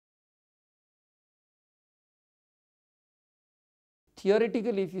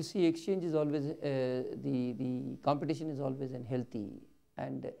Theoretically, if you see, exchange is always the competition is always unhealthy,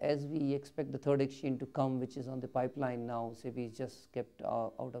 and as we expect the third exchange to come, which is on the pipeline now, SEBI just kept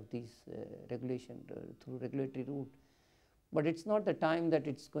out of these regulation through regulatory route. But it's not the time that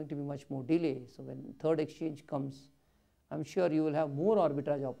it's going to be much more delay. So when third exchange comes, I'm sure you will have more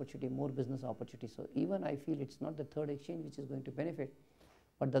arbitrage opportunity, more business opportunity. So even I feel it's not the third exchange which is going to benefit,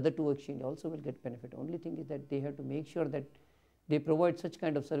 but the other two exchange also will get benefit. Only thing is that they have to make sure that they provide such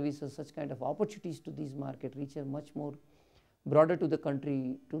kind of services, such kind of opportunities to these market, reach a much more broader to the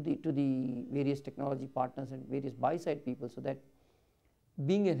country, to the various technology partners and various buy side people, so that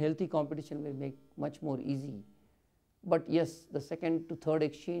being a healthy competition will make much more easy. But yes, the second to third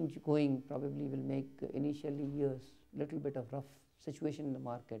exchange going probably will make initially years little bit of rough situation in the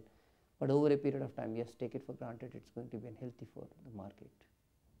market, but over a period of time, yes, take it for granted, it's going to be unhealthy for the market.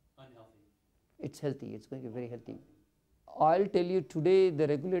 Unhealthy. It's healthy, it's going to be very healthy. I'll tell you, today the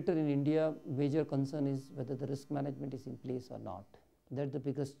regulator in India, major concern is whether the risk management is in place or not. That's the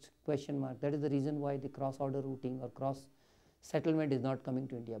biggest question mark. That is the reason why the cross-order routing or cross settlement is not coming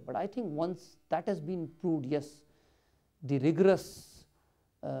to India. But I think once that has been proved, yes, the rigorous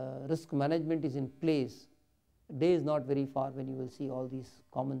risk management is in place, day is not very far when you will see all these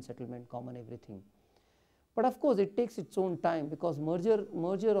common settlement, common everything. But of course, it takes its own time, because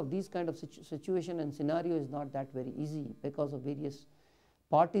merger of these kind of situation and scenario is not that very easy, because of various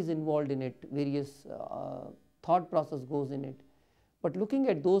parties involved in it, various thought process goes in it. But looking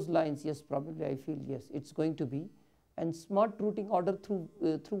at those lines, yes, probably I feel yes, it's going to be. And smart routing order through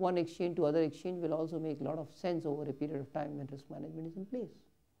one exchange to other exchange will also make a lot of sense over a period of time when risk management is in place.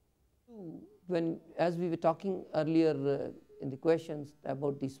 When, as we were talking earlier in the questions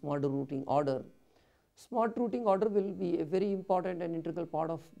about the smart routing order, smart routing order will be a very important and integral part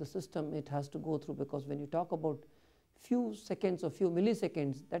of the system it has to go through, because when you talk about few seconds or few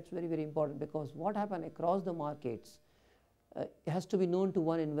milliseconds, that's very, very important, because what happens across the markets has to be known to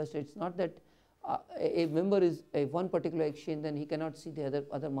one investor. It's not that a member is a one particular exchange, then he cannot see the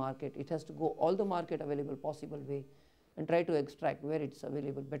other market. It has to go all the market available possible way and try to extract where it's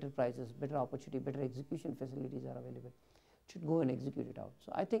available, better prices, better opportunity, better execution facilities are available. It should go and execute it out.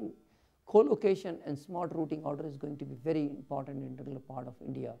 So I think co-location and smart routing order is going to be very important and integral part of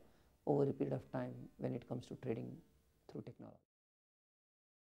India over a period of time when it comes to trading through technology.